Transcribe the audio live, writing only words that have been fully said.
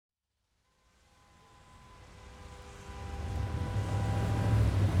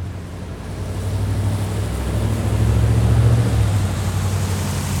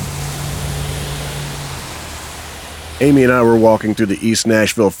Amy and I were walking through the East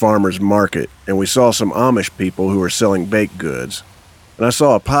Nashville Farmers Market, and we saw some Amish people who were selling baked goods. And I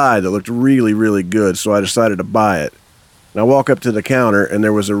saw a pie that looked really, really good, so I decided to buy it. And I walk up to the counter, and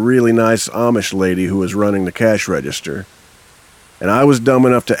there was a really nice Amish lady who was running the cash register. And I was dumb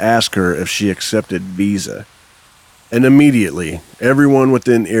enough to ask her if she accepted Visa. And immediately, everyone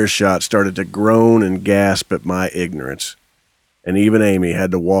within earshot started to groan and gasp at my ignorance. And even Amy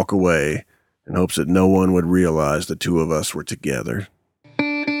had to walk away in hopes that no one would realize the two of us were together.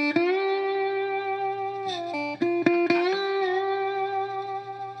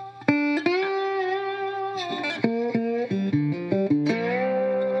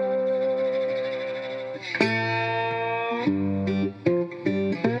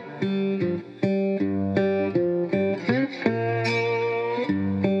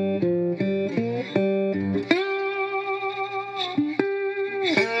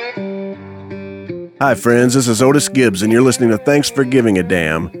 Hi, friends. This is Otis Gibbs, and you're listening to Thanks for Giving a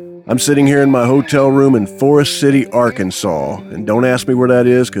Damn. I'm sitting here in my hotel room in Forest City, Arkansas, and don't ask me where that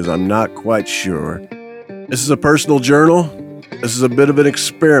is because I'm not quite sure. This is a personal journal. This is a bit of an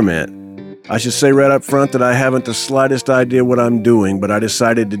experiment. I should say right up front that I haven't the slightest idea what I'm doing, but I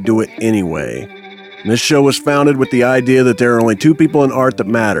decided to do it anyway. And this show was founded with the idea that there are only two people in art that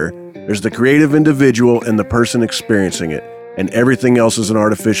matter. There's the creative individual and the person experiencing it, and everything else is an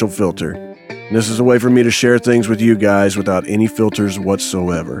artificial filter. And this is a way for me to share things with you guys without any filters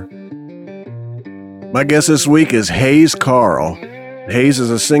whatsoever. My guest this week is Hayes Carll. Hayes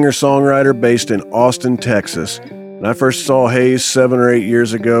is a singer-songwriter based in Austin, Texas. And I first saw Hayes 7 or 8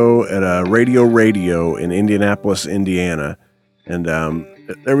 years ago at a Radio in Indianapolis, Indiana. And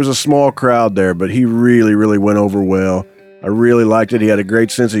there was a small crowd there, but he really, really went over well. I really liked it. He had a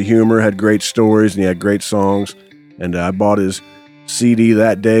great sense of humor, had great stories, and he had great songs. And I bought his CD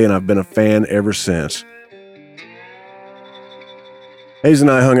that day, and I've been a fan ever since. Hayes and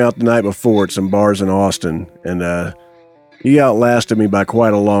I hung out the night before at some bars in Austin, and he outlasted me by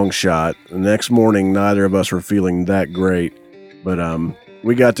quite a long shot. The next morning, neither of us were feeling that great, but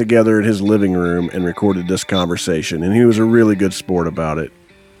we got together at his living room and recorded this conversation, and he was a really good sport about it.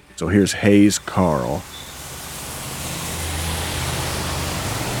 So here's Hayes Carll.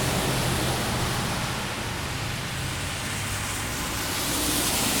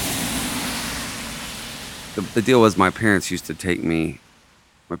 The deal was my parents used to take me.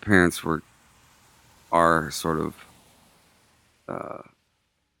 My parents are sort of,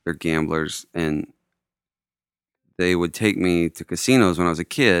 they're gamblers, and they would take me to casinos when I was a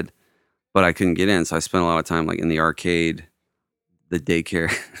kid, but I couldn't get in. So I spent a lot of time like in the arcade, the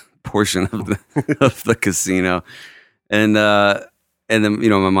daycare portion of the casino. And then,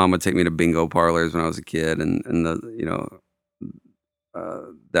 my mom would take me to bingo parlors when I was a kid, and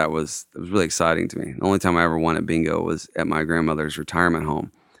it was really exciting to me. The only time I ever won at bingo was at my grandmother's retirement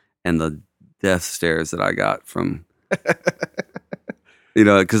home, and the death stares that I got from,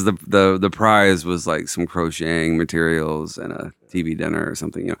 because the prize was like some crocheting materials and a TV dinner or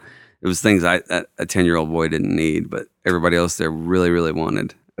something. It was things a 10-year-old boy didn't need, but everybody else there really, really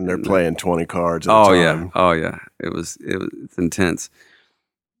wanted. And they're playing 20 cards at a time. Oh yeah. It's intense.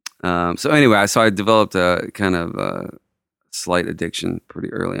 So anyway, I developed a kind of slight addiction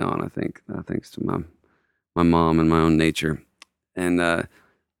pretty early on, I think, thanks to my mom and my own nature. And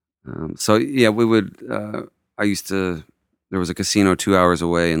we would, there was a casino 2 hours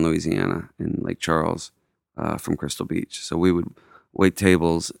away in Louisiana, in Lake Charles, from Crystal Beach. So we would wait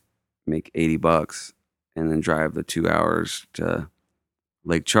tables, make $80, and then drive the 2 hours to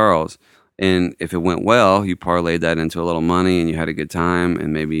Lake Charles. And if it went well, you parlayed that into a little money and you had a good time,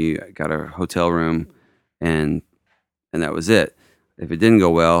 and maybe you got a hotel room, and that was it. If it didn't go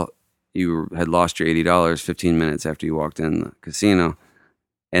well, you had lost your $80 15 minutes after you walked in the casino,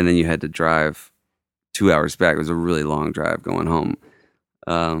 and then you had to drive 2 hours back. It was a really long drive going home.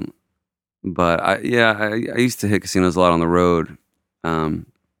 But I used to hit casinos a lot on the road, and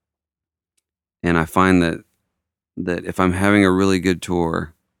I find that if I'm having a really good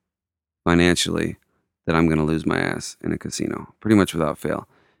tour financially, that I'm going to lose my ass in a casino, pretty much without fail.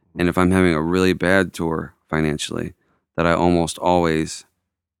 And if I'm having a really bad tour financially, that I almost always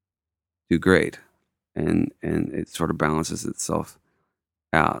do great, and it sort of balances itself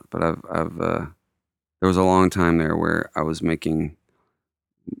out. But there was a long time there where I was making.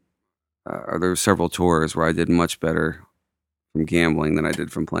 There were several tours where I did much better from gambling than I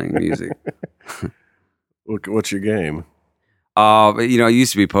did from playing music. What's your game? But it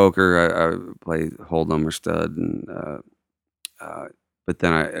used to be poker. I played Hold'em or Stud, and but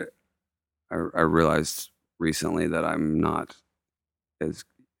then I realized recently that I'm not as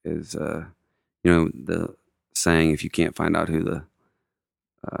the saying, if you can't find out who the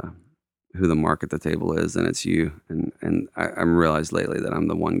mark at the table is, then it's you. And I realized lately that I'm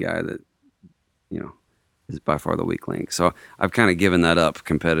the one guy that, is by far the weak link. So I've kind of given that up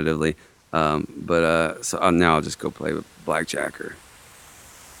competitively. So now I'll just go play with blackjack or,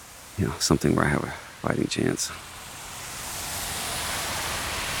 something where I have a fighting chance.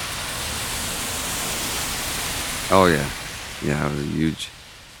 Oh yeah. Yeah, I was a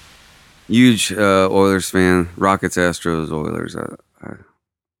huge Oilers fan. Rockets, Astros, Oilers. I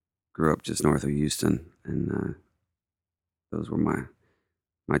grew up just north of Houston, and those were my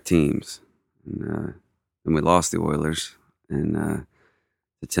teams. And we lost the Oilers to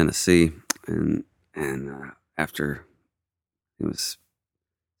Tennessee, and after it was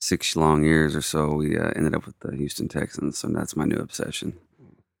 6 long years or so, we ended up with the Houston Texans. So that's my new obsession.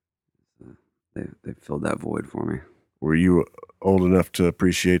 They filled that void for me. Were you old enough to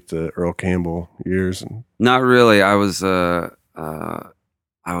appreciate the Earl Campbell years? Not really. I was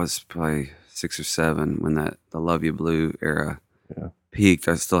probably 6 or 7 when the Love You Blue era peaked.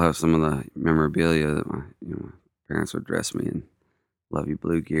 I still have some of the memorabilia that my parents would dress me in Love You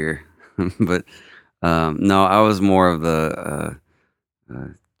Blue gear. But no, I was more of the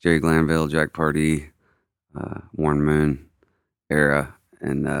Jerry Glanville, Jack Pardee, Warren Moon era,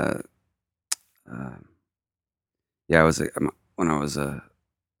 and when I was a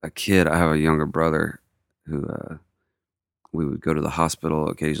kid, I have a younger brother who we would go to the hospital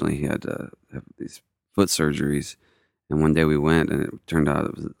occasionally. He had to have these foot surgeries, and one day we went, and it turned out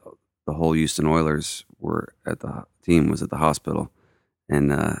it was the whole Houston Oilers team was at the hospital,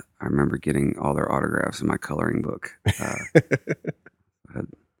 and I remember getting all their autographs in my coloring book. I had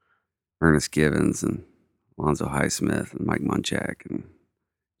Ernest Givens and Alonzo Highsmith and Mike Munchak and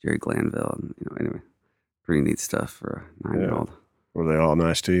Jerry Glanville, and anyway, pretty neat stuff for a 9-year-old. Were they all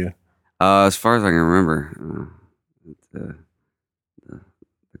nice to you? As far as I can remember, the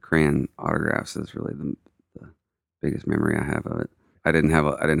crayon autographs is really the biggest memory I have of it. I didn't have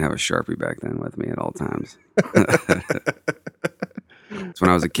a Sharpie back then with me at all times. So when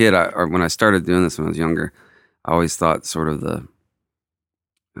I was a kid, or when I started doing this when I was younger, I always thought sort of the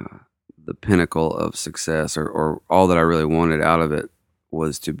pinnacle of success, or all that I really wanted out of it,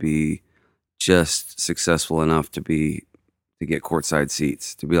 was to be just successful enough to get courtside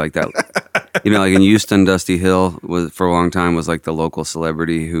seats, to be like that. Like in Houston, Dusty Hill was for a long time was like the local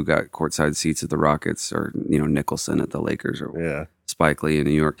celebrity who got courtside seats at the Rockets, or Nicholson at the Lakers, or Spike Lee in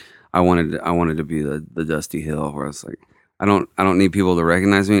New York. I wanted to be the Dusty Hill, where I was like, I don't need people to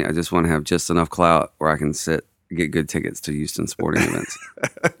recognize me. I just want to have just enough clout where I can get good tickets to Houston sporting events.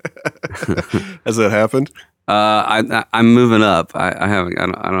 Has that happened? I'm moving up. I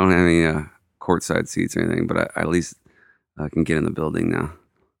don't have any courtside seats or anything, but I at least can get in the building now.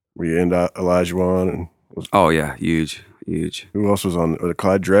 Were you into Olajuwon? Oh yeah, huge. Who else was on?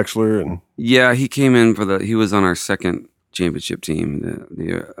 Clyde Drexler and yeah, he came in he was on our second championship team.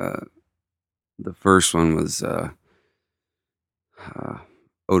 The first one was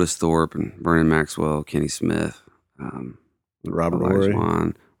Otis Thorpe and Vernon Maxwell, Kenny Smith,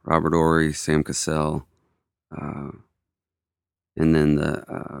 Robert Horry, Sam Cassell, and then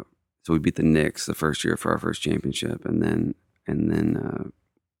so we beat the Knicks the first year for our first championship, and then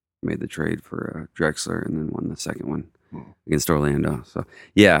made the trade for Drexler, and then won the second one against Orlando. So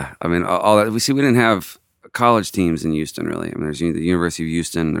yeah, I mean all that. We didn't have college teams in Houston really. I mean, there's the University of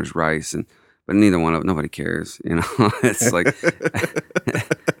Houston, there's Rice, but neither one of nobody cares. It's like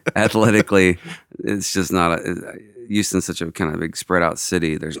athletically, it's just not Houston's such a kind of big spread out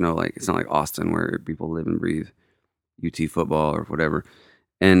city. There's no it's not like Austin where people live and breathe UT football or whatever.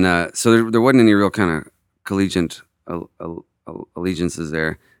 And so there wasn't any real kind of collegiate allegiances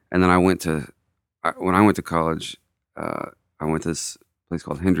there. And then when I went to college, I went to this place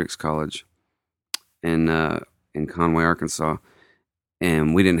called Hendrix College in Conway, Arkansas,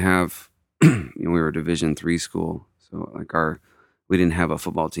 and we didn't have, we were a Division III school, so we didn't have a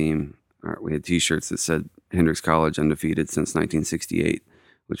football team. We had T-shirts that said Hendrix College undefeated since 1968,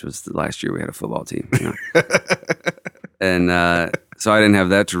 which was the last year we had a football team. And so I didn't have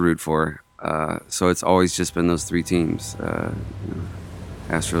that to root for. So it's always just been those 3 teams: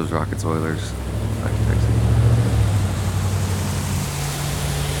 Astros, Rockets, Oilers.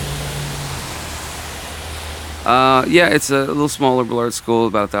 Yeah, it's a little smaller Ballard school,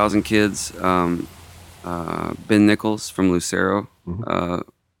 about 1,000 kids. Ben Nichols from Lucero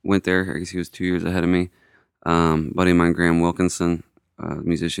went there. I guess he was 2 years ahead of me. Buddy of mine, Graham Wilkinson,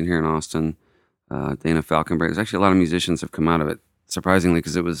 musician here in Austin. Dana Falconberry. There's actually a lot of musicians have come out of it, surprisingly,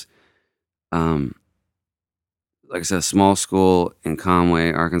 because it was, like I said, a small school in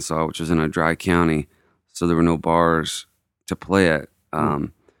Conway, Arkansas, which was in a dry county. so there were no bars to play at.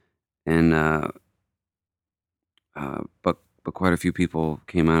 And but quite a few people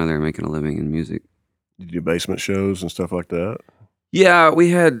came out of there making a living in music. Did you do basement shows and stuff like that? Yeah, we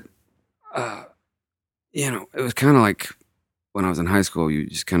had, it was kind of like when I was in high school. You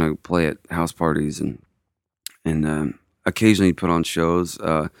just kind of play at house parties and occasionally put on shows,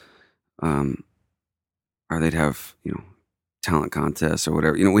 or they'd have talent contests or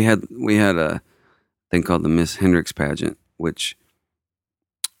whatever. We had a thing called the Miss Hendrix pageant, which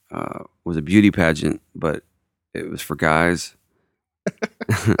was a beauty pageant, but it was for guys.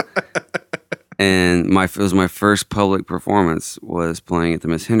 And it was my first public performance was playing at the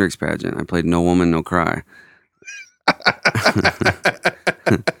Miss Hendrix pageant. I played No Woman, No Cry.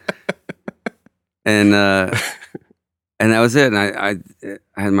 And that was it. And I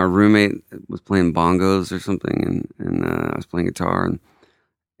had my roommate was playing bongos or something, and I was playing guitar.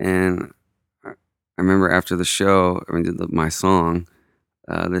 And I remember after the show, my song,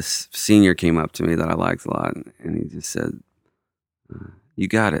 this senior came up to me that I liked a lot, and he just said, "You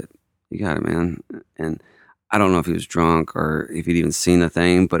got it. You got it, man." And I don't know if he was drunk or if he'd even seen the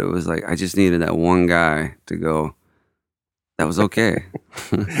thing, but it was like, I just needed that one guy to go, that was okay.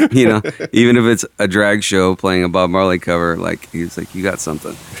 Even if it's a drag show playing a Bob Marley cover, like, he's like, you got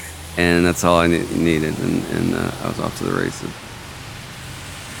something. And that's all I needed. And I was off to the races.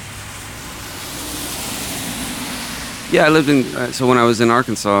 Yeah, I lived so when I was in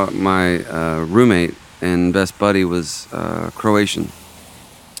Arkansas, my roommate and best buddy was Croatian.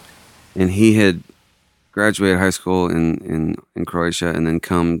 And he had graduated high school in Croatia and then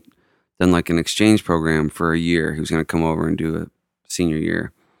done like an exchange program for a year. He was going to come over and do a senior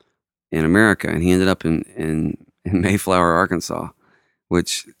year in America. And he ended up in Mayflower, Arkansas,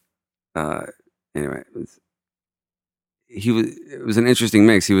 which, anyway, it was an interesting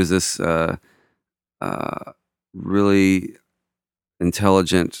mix. He was this really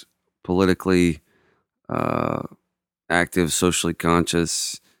intelligent, politically active, socially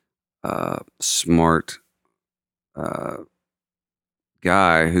conscious, smart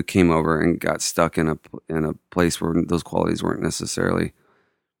guy who came over and got stuck in a place where those qualities weren't necessarily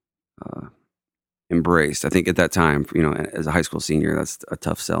embraced. I think at that time, as a high school senior, that's a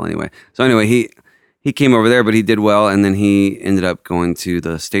tough sell anyway. So anyway, he came over there, but he did well, and then he ended up going to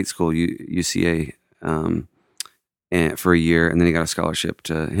the state school, UCA, and for a year, and then he got a scholarship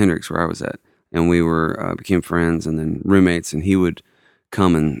to Hendrix, where I was at, and we became friends, and then roommates, and he would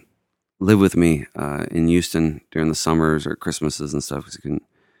come and live with me in Houston during the summers or Christmases and stuff, because he couldn't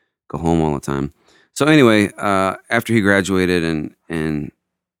go home all the time. So anyway, after he graduated and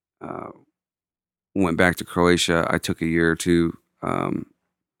went back to Croatia, I took a year or two, and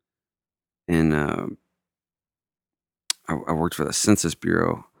I worked for the Census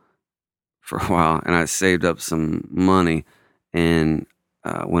Bureau for a while, and I saved up some money and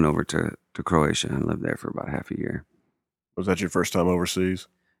went over to Croatia and lived there for about half a year. Was that your first time overseas?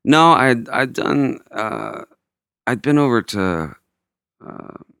 No, I'd been over to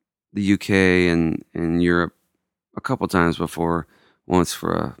the UK and Europe a couple times before, once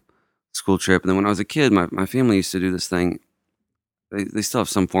for a school trip. And then when I was a kid, my family used to do this thing. They still have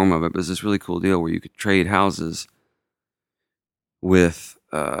some form of it, but it's this really cool deal where you could trade houses with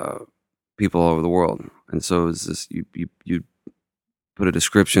people all over the world. And so it's this, you put a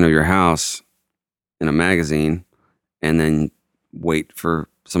description of your house in a magazine and then wait for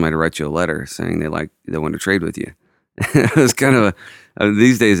somebody to write you a letter saying they want to trade with you. It was kind of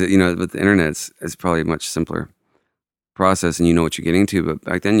these days, with the internet, it's probably a much simpler process and you know what you're getting to. But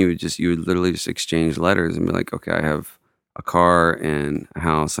back then you would literally just exchange letters and be like, okay, I have a car and a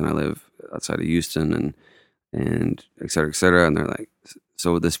house and I live outside of Houston and et cetera, et cetera. And they're like,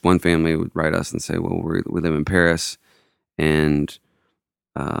 so this one family would write us and say, well, we live in Paris and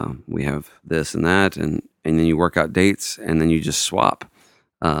we have this and that. And then you work out dates and then you just swap.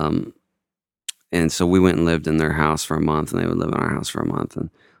 And so we went and lived in their house for a month and they would live in our house for a month. And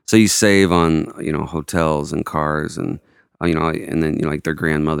so you save on, hotels and cars and, and then, like their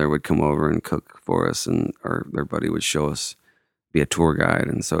grandmother would come over and cook for us or their buddy would show us, be a tour guide.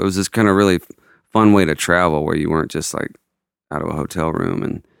 And so it was this kind of really fun way to travel where you weren't just like out of a hotel room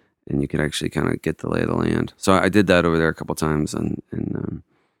and you could actually kind of get the lay of the land. So I did that over there a couple times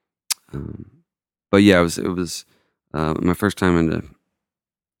but yeah, it was my first time into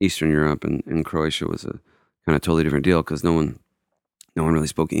Eastern Europe and Croatia was a kind of totally different deal because no one really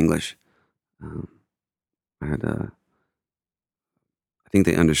spoke English. I think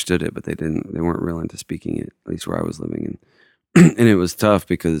they understood it, but they weren't real into speaking it, at least where I was living. And it was tough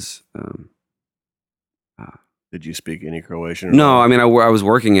because. Did you speak any Croatian? No, I mean, I was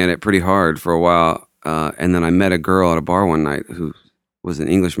working at it pretty hard for a while and then I met a girl at a bar one night who was an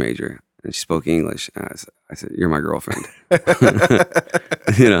English major, and she spoke English. And I said, "You're my girlfriend,"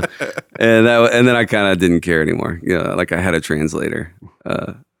 you know. And then I kind of didn't care anymore. You know, like I had a translator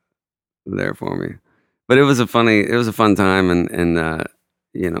there for me. But it was a fun time, and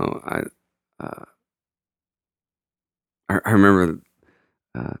you know, I remember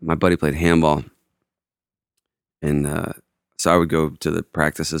my buddy played handball, and so I would go to the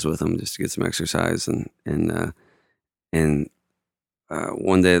practices with him just to get some exercise, and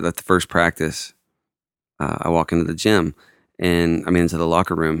one day at the first practice, I walk into the gym, and I'm into the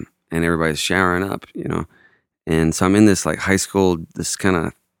locker room, and everybody's showering up, you know, and so I'm in this like high school, this kind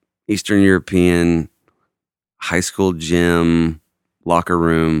of Eastern European high school gym locker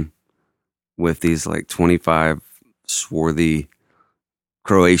room with these like 25 swarthy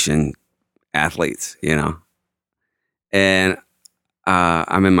Croatian athletes, you know, and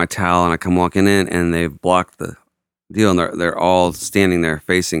I'm in my towel and I come walking in and they've blocked the deal and they're all standing there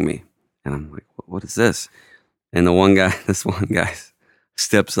facing me, and I'm like, what is this? And this one guy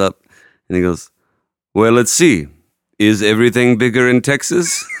steps up and he goes, "Well, let's see, is everything bigger in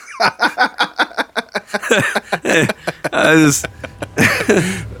Texas?" I just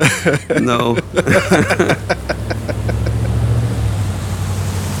no.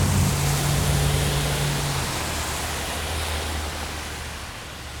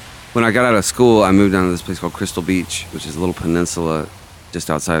 When I got out of school, I moved down to this place called Crystal Beach, which is a little peninsula just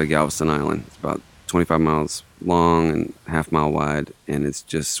outside of Galveston Island. It's about 25 miles long and half-mile wide, and it's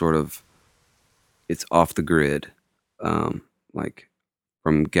just sort of, it's off the grid. Like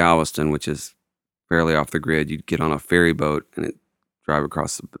from Galveston, which is fairly off the grid, you'd get on a ferry boat and it drive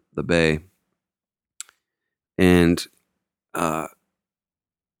across the bay. And,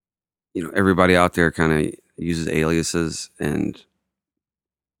 you know, everybody out there kind of uses aliases, and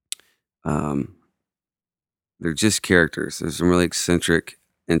they're just characters. There's some really eccentric,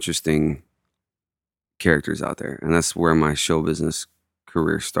 interesting characters out there, and that's where my show business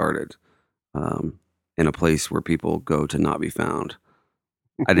career started. In a place where people go to not be found.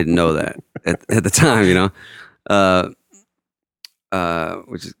 I didn't know that at the time, you know,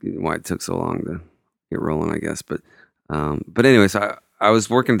 which is why it took so long to get rolling, I guess. But anyways, I was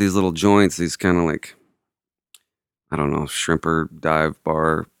working at these little joints, these kind of like, I don't know, shrimper dive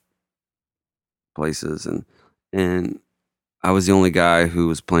bar places, and I was the only guy who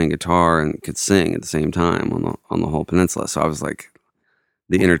was playing guitar and could sing at the same time on the whole peninsula. So I was like,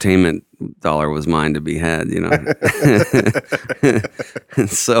 the entertainment dollar was mine to be had, you know. And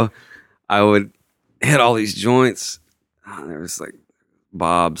so I would hit all these joints. There was like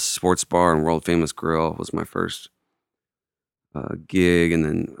Bob's Sports Bar and World Famous Grill was my first gig, and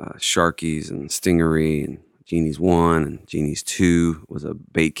then Sharky's and Stingery and Genie's 1 and Genie's 2 was a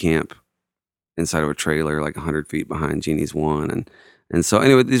bait camp inside of a trailer like 100 feet behind Genie's 1. And so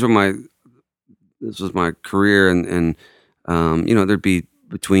anyway, this was my career, and you know, there'd be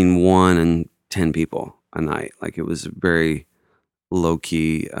between 1 and 10 people a night. Like it was a very low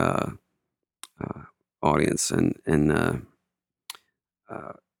key audience,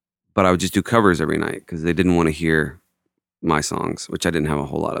 but I would just do covers every night because they didn't want to hear my songs, which I didn't have a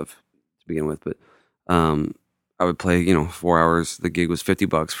whole lot of to begin with. But I would play, you know, 4 hours. The gig was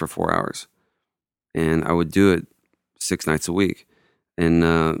 $50 for 4 hours, and I would do it 6 nights a week. And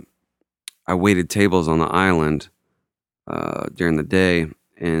I waited tables on the island during the day.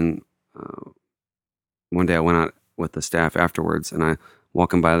 And one day I went out with the staff afterwards, and I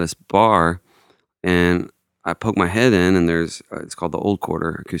walking by this bar, and I poke my head in, and there's it's called the Old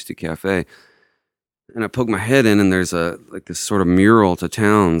Quarter Acoustic Cafe, and I poke my head in, and there's like this sort of mural to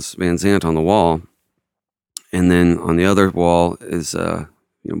Townes Van Zandt on the wall, and then on the other wall is you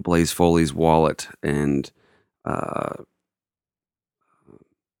know, Blaze Foley's wallet and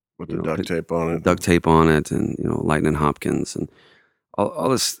with the duct tape on it, and you know, Lightning Hopkins and all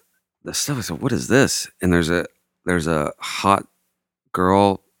this stuff. I said, what is this? And there's a hot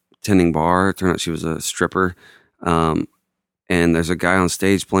girl tending bar. It turned out she was a stripper. And there's a guy on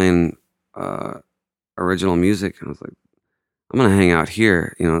stage playing original music. And I was like, I'm going to hang out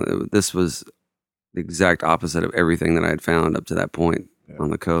here. You know, this was the exact opposite of everything that I had found up to that point on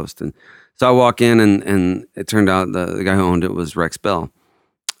the coast. And so I walk in, and it turned out the guy who owned it was Rex Bell.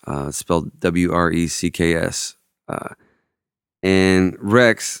 Spelled W-R-E-C-K-S. And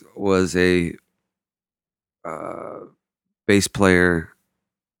Rex was a bass player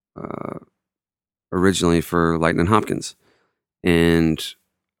originally for Lightning Hopkins, and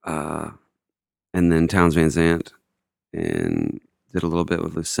then Townes Van Zandt, and did a little bit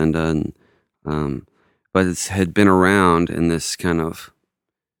with Lucinda, and but it had been around in this kind of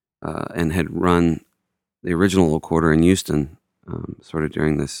and had run the original Old Quarter in Houston, sort of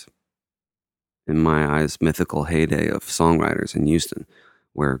during this, in my eyes, mythical heyday of songwriters in Houston,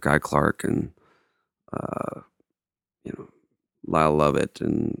 where Guy Clark and you know, Lyle Lovett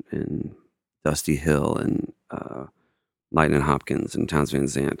and Dusty Hill and Lightning Hopkins and Townes Van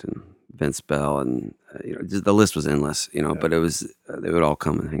Zandt and Vince Bell and just, the list was endless. But it was they would all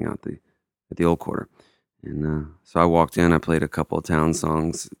come and hang out at the Old Quarter, and so I walked in. I played a couple of Townes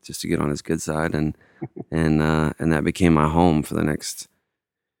songs just to get on his good side, and that became my home for the next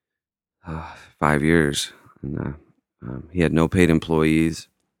 5 years. And he had no paid employees,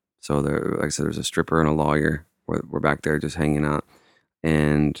 so there, like I said, there's a stripper and a lawyer. We're back there just hanging out,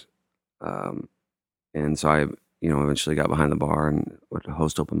 and so I eventually got behind the bar and would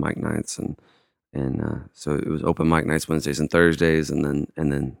host open mic nights, and so it was open mic nights Wednesdays and Thursdays, and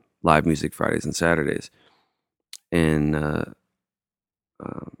then live music Fridays and Saturdays, and our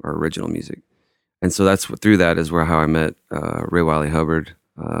original music. And so through that is how I met Ray Wiley Hubbard.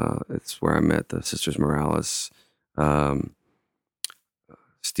 It's where I met the Sisters Morales,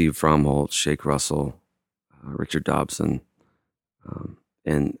 Steve Fromholtz, Shake Russell, Richard Dobson,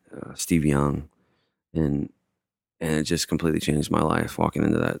 and Steve Young, and it just completely changed my life. Walking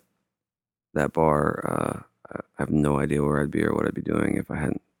into that bar, I have no idea where I'd be or what I'd be doing if I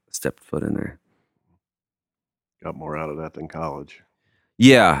hadn't stepped foot in there. Got more out of that than college.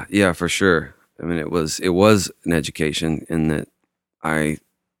 Yeah, for sure. I mean, it was an education in that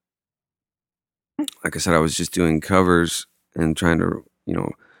like I said, I was just doing covers and trying to,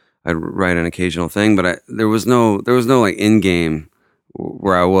 I'd write an occasional thing, but there was no like end game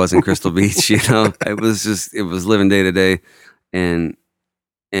where I was in Crystal Beach. It was living day to day, and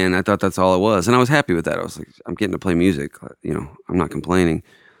I thought that's all it was, and I was happy with that. I was like, I'm getting to play music. I'm not complaining.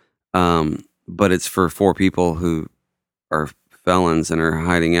 But it's for 4 people who are felons and are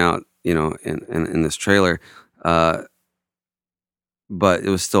hiding out, in this trailer. But it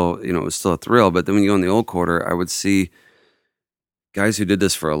was still a thrill. But then when you go in the Old Quarter, I would see guys who did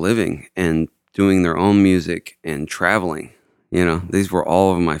this for a living and doing their own music and traveling. These were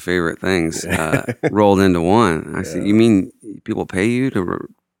all of my favorite things rolled into one. I said, you mean people pay you to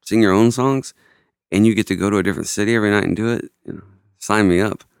sing your own songs and you get to go to a different city every night and do it? Sign me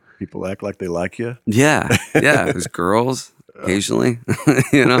up. People act like they like you? Yeah. There's girls occasionally,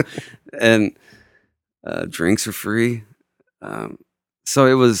 and drinks are free. So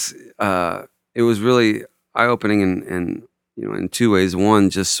it was really eye-opening and in 2 ways. One,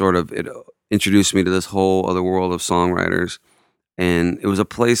 just sort of it introduced me to this whole other world of songwriters, and it was a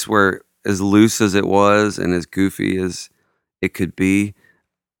place where, as loose as it was and as goofy as it could be,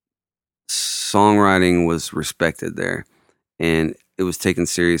 songwriting was respected there, and it was taken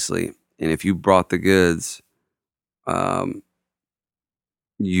seriously. And if you brought the goods,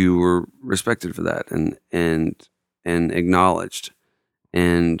 you were respected for that and acknowledged.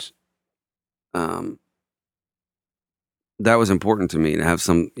 And that was important to me, to have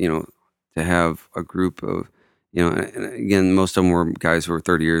to have a group of, and again, most of them were guys who were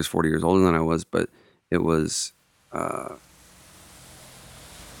 30 years, 40 years older than I was, but it was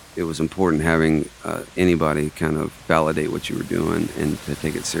important having anybody kind of validate what you were doing and to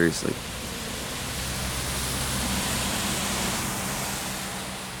take it seriously.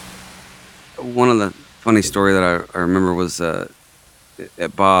 One of the funny story that I remember was at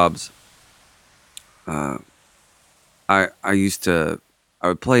Bob's. I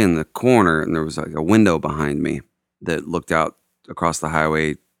would play in the corner, and there was like a window behind me that looked out across the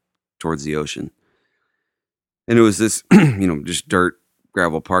highway towards the ocean. And it was this, just dirt,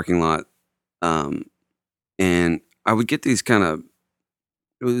 gravel parking lot. And I would get these it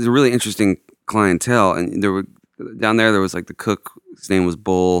was a really interesting clientele. And down there was like the cook, his name was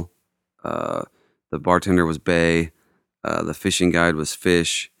Bull. The bartender was Bay. The fishing guide was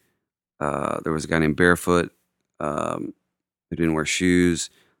Fish. There was a guy named Barefoot, who didn't wear shoes.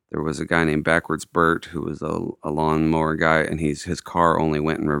 There was a guy named Backwards Bert, who was a lawnmower guy, and his car only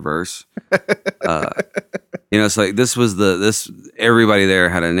went in reverse. It's like everybody there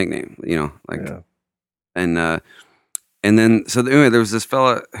had a nickname, and then anyway, there was this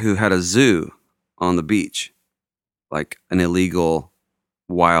fella who had a zoo on the beach, like an illegal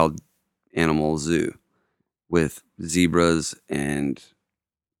wild animal zoo with zebras and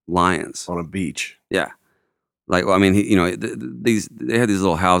lions on a beach. Yeah. Like, well, I mean, they had these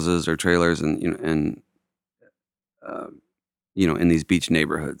little houses or trailers, and in these beach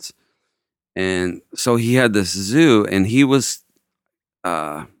neighborhoods, and so he had this zoo, and he was, he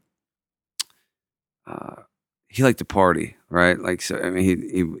liked to party, right? Like, so I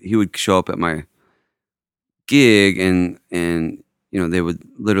mean, he would show up at my gig, and they would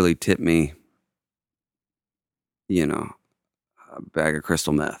literally tip me you know, a bag of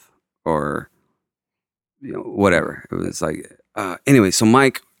crystal meth or, whatever. It was like, anyway, so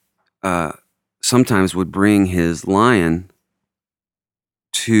Mike sometimes would bring his lion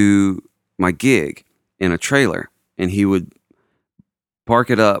to my gig in a trailer, and he would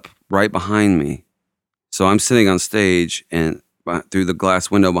park it up right behind me. So I'm sitting on stage, and through the glass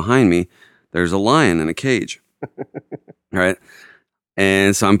window behind me, there's a lion in a cage, right?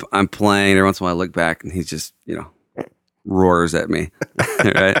 And so I'm playing. Every once in a while, I look back, and he just roars at me,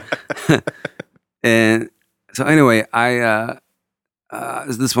 right? And so anyway,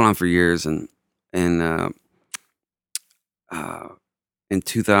 this went on for years, and in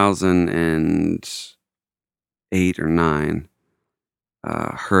 2008 or 9,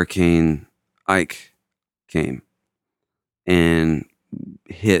 Hurricane Ike came and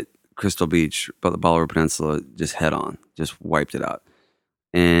hit Crystal Beach, but the Bolivar Peninsula, just head on, just wiped it out.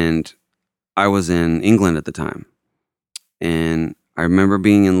 And I was in England at the time, and I remember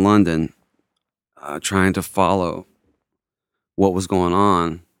being in London, trying to follow what was going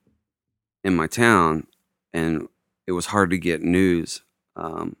on in my town, and it was hard to get news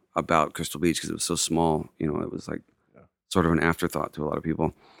about Crystal Beach because it was so small. It was like sort of an afterthought to a lot of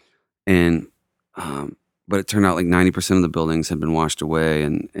people. And but it turned out like 90% of the buildings had been washed away,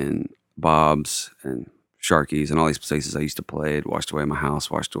 and Bob's and Sharky's and all these places I used to play had washed away. My house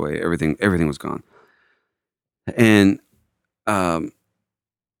washed away. Everything was gone. And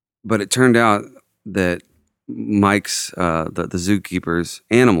but it turned out that Mike's the zookeeper's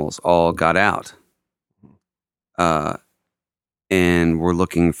animals all got out, and were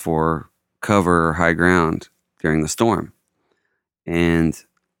looking for cover or high ground during the storm. And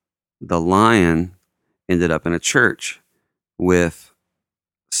the lion ended up in a church with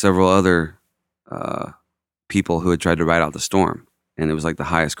several other people who had tried to ride out the storm, and it was like the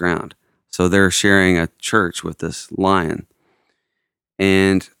highest ground. So they're sharing a church with this lion,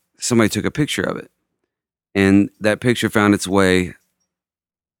 and somebody took a picture of it, and that picture found its way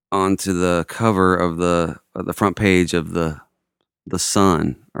onto the cover of the front page of the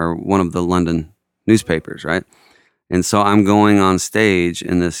Sun, or one of the London newspapers, right? And so I'm going on stage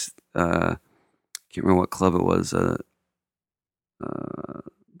in this, can't remember what club it was, the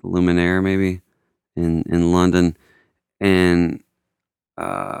Luminaire maybe, in London, and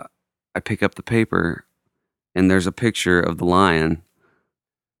I pick up the paper, and there's a picture of the lion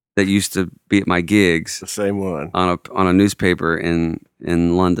that used to be at my gigs, The same one. on a newspaper in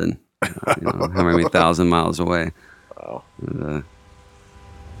London, how many thousand miles away. Wow. And,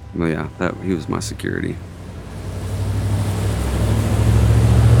 well, yeah, he was my security.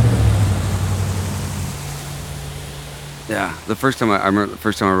 Yeah, the first time I remember the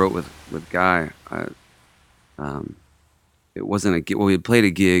first time I wrote with Guy, it wasn't a gig. Well, we had played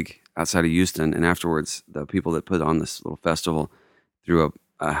a gig outside of Houston, and afterwards, the people that put on this little festival threw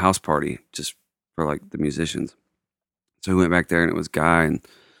a house party just for like the musicians. So we went back there, and it was Guy and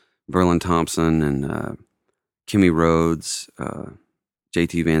Verlin Thompson and Kimmy Rhodes,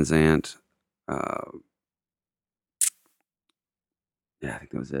 JT Van Zandt. Yeah, I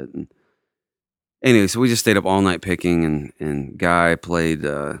think that was it. And anyway, so we just stayed up all night picking, and Guy played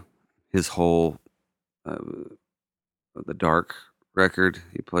his whole the Dark record.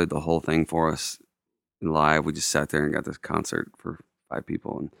 He played the whole thing for us live. We just sat there and got this concert for 5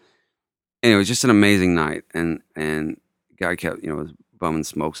 people. And anyway, it was just an amazing night. And Guy kept, was bumming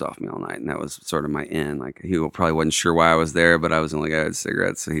smokes off me all night, and that was sort of my in. Like, he probably wasn't sure why I was there, but I was the only guy who had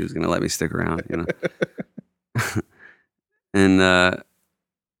cigarettes, so he was going to let me stick around, And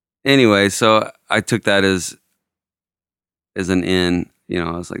anyway, so I took that as an in.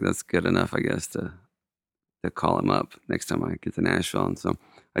 I was like, that's good enough, I guess, to call him up next time I get to Nashville. And so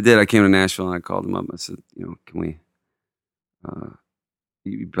I did. I came to Nashville, and I called him up. I said, can we,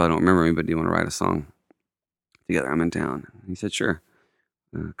 you probably don't remember me, but do you want to write a song together? I'm in town. And he said, sure,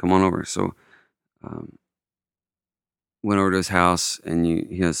 come on over. So went over to his house, and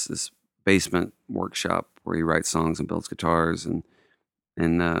he has this basement workshop where he writes songs and builds guitars, and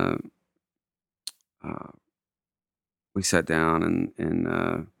we sat down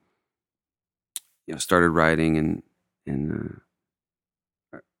and started writing, and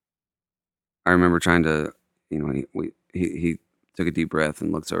I remember trying to, he took a deep breath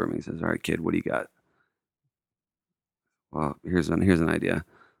and looks over at me and says, all right, kid, what do you got? Well, here's an idea.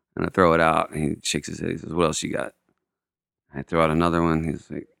 And I throw it out, and he shakes his head. He says, what else you got? I throw out another one.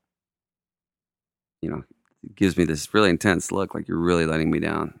 He's like, gives me this really intense look, like, you're really letting me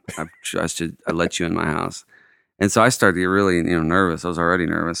down. I let you in my house. And so I started to get really, nervous. I was already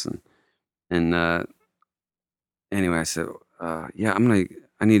nervous. And anyway, I said, yeah, I'm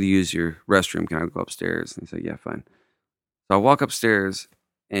I need to use your restroom. Can I go upstairs? And he said, yeah, fine. So I walk upstairs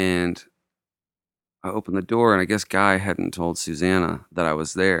and I open the door, and I guess Guy hadn't told Susanna that I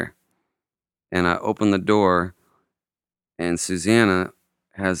was there. And I open the door, and Susanna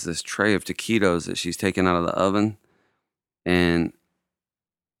has this tray of taquitos that she's taken out of the oven. And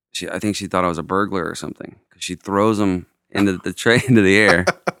I think she thought I was a burglar or something, because she throws them into the tray into the air.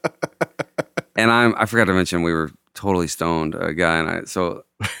 And I forgot to mention we were totally stoned, Guy and I. So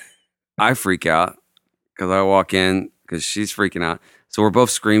I freak out because I walk in because she's freaking out. So we're both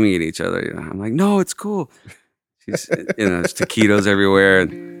screaming at each other. I'm like, no, it's cool. She's, there's taquitos everywhere.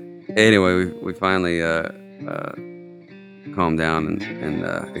 And anyway, we finally calmed down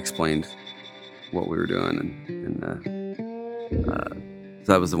and explained what we were doing. And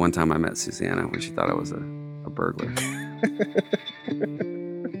so that was the one time I met Susanna, where she thought I was a burglar.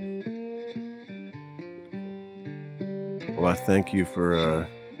 Well, I thank you for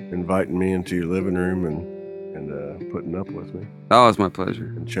inviting me into your living room and putting up with me. Oh, it's my pleasure.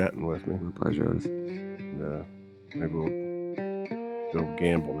 And chatting with me. My pleasure. And maybe we'll go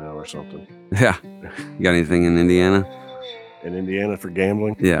gamble now or something. Yeah. You got anything in Indiana? In Indiana for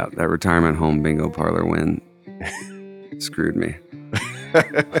gambling? Yeah, that retirement home bingo parlor win screwed me.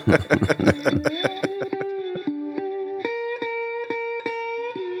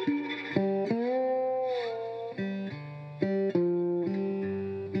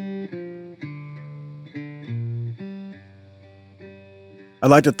 I'd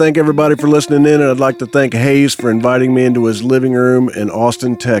like to thank everybody for listening in, and I'd like to thank Hayes for inviting me into his living room in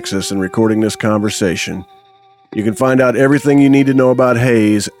Austin, Texas, and recording this conversation. You can find out everything you need to know about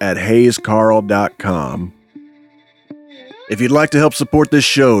Hayes at hayescarl.com. If you'd like to help support this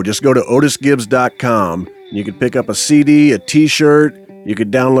show, just go to otisgibbs.com. You can pick up a CD, a t-shirt, you can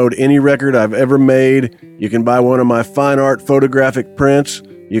download any record I've ever made, you can buy one of my fine art photographic prints,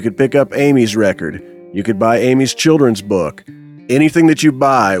 you could pick up Amy's record, you could buy Amy's children's book. Anything that you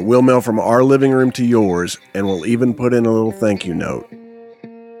buy, we'll mail from our living room to yours, and we'll even put in a little thank you note.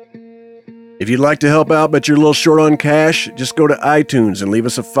 If you'd like to help out but you're a little short on cash, just go to iTunes and leave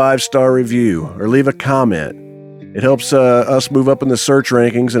us a 5-star review or leave a comment. It helps us move up in the search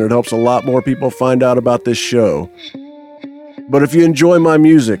rankings, and it helps a lot more people find out about this show. But if you enjoy my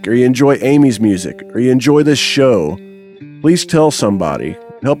music, or you enjoy Amy's music, or you enjoy this show, please tell somebody.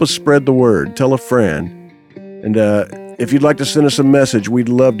 Help us spread the word. Tell a friend. And if you'd like to send us a message, we'd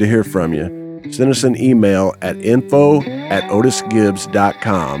love to hear from you. Send us an email at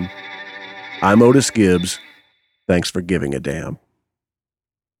info@otisgibbs.com. I'm Otis Gibbs. Thanks for giving a damn.